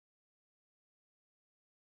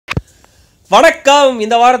வணக்கம்.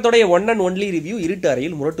 இந்த வாரத்தோடைய one and only review இருட்டு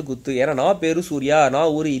அறையில் முரட்டு குத்து. ஏன்னா நான் பேரு சூர்யா, நான்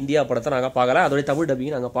ஊர் இந்தியா படத்தை நாங்கள் பார்க்கல, அதோடைய தமிழ்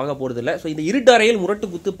டப்பிங் நாங்கள் பார்க்க போகிறது இல்லை. ஸோ இந்த இருட்டு அறையில் முரட்டு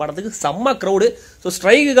குத்து படத்துக்கு செம்ம க்ரௌடு. ஸோ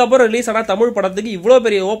ஸ்ட்ரைக்கு அப்புறம் ரிலீஸ் ஆனால் தமிழ் படத்துக்கு இவ்வளோ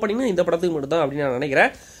பெரிய ஓப்பனிங் இந்த படத்துக்கு மட்டும் தான் அப்படின்னு நான்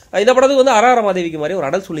நினைக்கிறேன். இந்த படத்துக்கு வந்து அரார மாதேவிக்கு மாதிரி ஒரு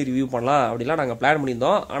அடல் சொல்லி ரிவ்யூ பண்ணலாம் அப்படிலாம் நாங்கள் பிளான்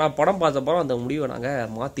பண்ணியிருந்தோம். ஆனால் படம் பார்த்தப்பறம் அந்த முடிவை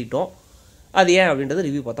நாங்கள் மாற்றிட்டோம். அது ஏன் அப்படின்றது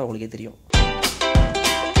ரிவ்யூ பார்த்தா உங்களுக்கே தெரியும்.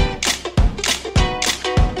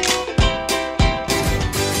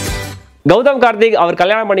 கௌதம் கார்த்திக் அவர்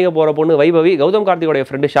கல்யாணம் பண்ணிக்க போகிற பொண்ணு Vaibhavi, Gautham கார்த்திகோடைய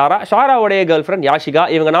friend Shara, ஷாராவுடைய girl friend Yashika,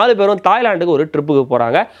 இவங்க 4 பேரும் தாய்லாண்டுக்கு ஒரு ட்ரிப்புக்கு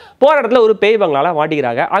போகிறாங்க. போகிற இடத்துல ஒரு பேய் பங்களால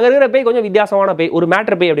மாட்டிக்கிறாங்க. அங்கே இருக்கிற பேய் கொஞ்சம் வித்தியாசமான பேய், ஒரு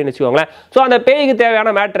மேட்ரு பேய் அப்படின்னு வச்சுக்கோங்களேன். ஸோ அந்த பேய்க்கு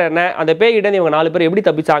தேவையான மேட்ரு என்ன, அந்த பேய்கிட்ட இவங்க 4 பேர் எப்படி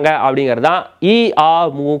தப்பிச்சாங்க அப்படிங்கிறது தான்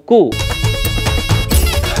IAMK.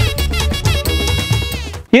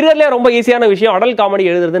 இருக்கிறதுலே ரொம்ப ஈஸியான விஷயம் அடல் காமெடி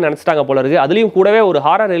எழுதுறதுன்னு நினச்சிட்டாங்க போல இருக்கு. அதுலேயும் கூடவே ஒரு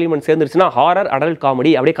horror element சேர்ந்துருச்சுன்னா horror Atal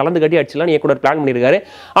comedy அப்படியே கலந்து கட்டி அடிச்சுலாம் கூட பிளான் பண்ணியிருக்காரு.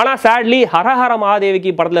 ஆனால் சேட்லி ஹரஹர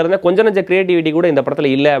மகாதேவிக்கு படத்தில் இருந்த கொஞ்சம் நெஞ்ச கிரியேட்டிவிட்டி கூட இந்த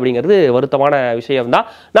படத்தில் இல்லை அப்படிங்கிறது வருத்தமான விஷயம் தான்.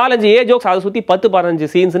 4-5 ஜோக்ஸ் அதை சுற்றி 10-15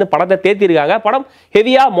 சீன்ஸ்னு படத்தை தேத்திருக்காங்க. படம்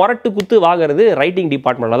ஹெவியாக முரட்டு குத்து வாங்குறது ரைட்டிங்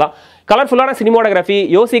டிபார்ட்மெண்ட்டில் தான். கலர்ஃபுல்லான சினிமோகிராஃபி,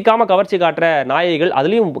 யோசிக்காமல் கவர்ச்சி காட்டுற நாயகிகள்,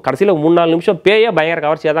 அதுலேயும் கடைசியில் 3-4 நிமிஷம் பேய பயங்கர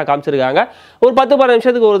கவர்ச்சியாக தான் காமிச்சிருக்காங்க. ஒரு 10-15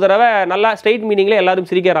 நிமிஷத்துக்கு ஒரு தடவை நல்லா ஸ்ட்ரெயிட் மீனிங்கில் எல்லாரும்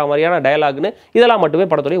சிரிக்கிற மாதிரியான டயலாக்னு இதெல்லாம் மட்டுமே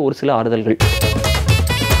படத்துடைய ஒரு சில ஆறுதல்கள்.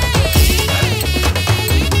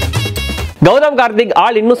 கௌதம் கார்த்திக்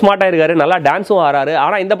ஆள் இன்னும் ஸ்மார்ட்டாக இருக்காரு, நல்லா டான்ஸும் ஆறாரு.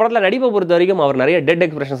 ஆனால் இந்த படத்தில் நடிப்பை பொறுத்த வரைக்கும் அவர் நிறைய டெட்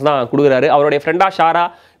எக்ஸ்பிரஷன்ஸ் தான் கொடுக்குறாரு. அவருடைய ஃப்ரெண்டா ஷாரா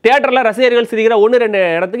தியேட்டரில் ரசிகர்கள் சிரிக்கிற 1-2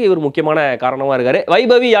 இடத்துக்கு இவர் முக்கியமான காரணமாக இருக்காரு.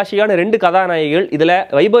 வைபவி யாஷிகான்னு 2 கதாநாயகிகள். இதில்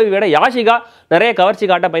வைபவி விட யாஷிகா நிறைய கவர்ச்சி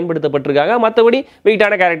காட்ட பயன்படுத்தப்பட்டிருக்காங்க. மற்றபடி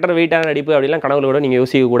வெயிட்டான கேரக்டர், வெயிட்டான நடிப்பு அப்படிலாம் கனவுகளோட நீங்கள்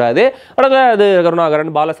யோசிக்கக்கூடாது. அதில் அது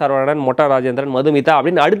கருணாகரன், பாலசரவணன், மொட்டா ராஜேந்திரன், மதுமிதா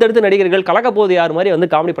அப்படின்னு அடுத்தடுத்து நடிகர்கள் கலக்கப்போது யார் மாதிரி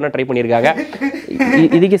வந்து காமெடி பண்ண ட்ரை பண்ணியிருக்காங்க.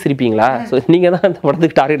 இதுக்கே சிரிப்பீங்களா? ஸோ நீங்கள் தான் அந்த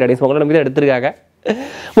படத்துக்கு டார்கெட் ஆடியன்ஸ், உங்களை நம்பி தான் எடுத்திருக்காங்க.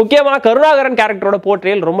 முக்கியமாக கருணாகரன் கேரக்டரோட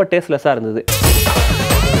போர்ட்ரேல் ரொம்ப டேஸ்ட்லெஸ்ஸாக இருந்தது.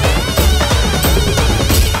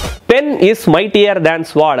 பென் இஸ் மைட்டியர் தேன்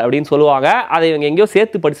ஸ்வாட் அப்படின்னு சொல்லுவாங்க. அதை இவங்க எங்கேயோ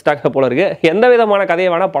சேர்த்து படிச்சுட்டாங்க போல இருக்கு. எந்த விதமான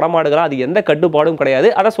கதையை வேணா படமாடுகளா, அது எந்த கட்டுப்பாடும் கிடையாது.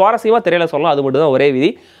 அதை சுவாரஸ்யமாக திரையில சொல்லலாம், அது மட்டும் தான் ஒரே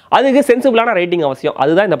விதி. அதுக்கு சென்சிபிளான ரைட்டிங் அவசியம்.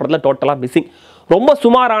 அதுதான் இந்த படத்தில் டோட்டலாக மிஸ்ஸிங். ரொம்ப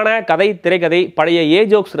சுமாரான கதை, திரைக்கதை, பழைய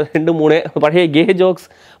ஜோக்ஸ் 2-3, பழைய கே ஜோக்ஸ்,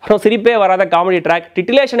 அப்புறம் சிரிப்பே வராத காமெடி ட்ராக்,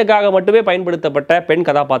 டிட்டிலேஷனுக்காக மட்டுமே பயன்படுத்தப்பட்ட பெண்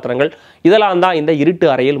கதாபாத்திரங்கள், இதெல்லாம் தான் இந்த இருட்டு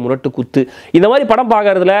அறையில் முரட்டு குத்து. இந்த மாதிரி படம்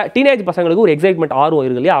பார்க்கறதுல டீனேஜ் பசங்களுக்கு ஒரு எக்ஸைட்மெண்ட், ஆர்வம்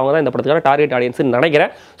இருக்கு இல்லையா, அவங்க தான் இந்த படத்துக்கான டார்கெட் ஆடியன்ஸ்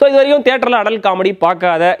நினைக்கிறேன். ஸோ இது வரைக்கும் தியேட்டரில் அடல் காமெடி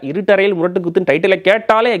பார்க்காத, இருட்டு அறையில் முரட்டு குத்துன்னு டைட்டில்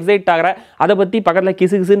கேட்டாலே எக்ஸைட் ஆகிற, அதை பற்றி பக்கத்தில்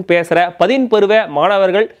கிசு கிசுன்னு பேசுகிற 10 பருவ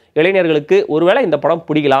மாணவர்கள், இளைஞர்களுக்கு ஒருவேளை இந்த படம்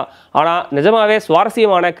பிடிக்கலாம். ஆனால் நிஜமாவே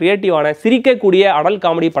சுவாரஸ்யமான, கிரியேட்டிவான, சிரிக்கக்கூடிய அடல்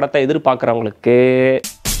காமெடி படத்தை எதிர்பார்க்குறவங்களுக்கு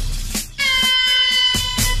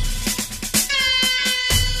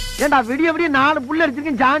ஏண்டா விடிய விடிய 4 புள்ள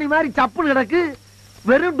அடிச்சிருக்கேன், ஜானி மாதிரி சப்புன்னு கிடக்கு.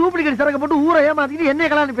 வெறும் டூப்ளிகேட் சரக்கு போட்டு ஊரை ஏமாத்திட்டு என்னைய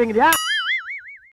கல்யாணம் நினைப்பீங்கயா?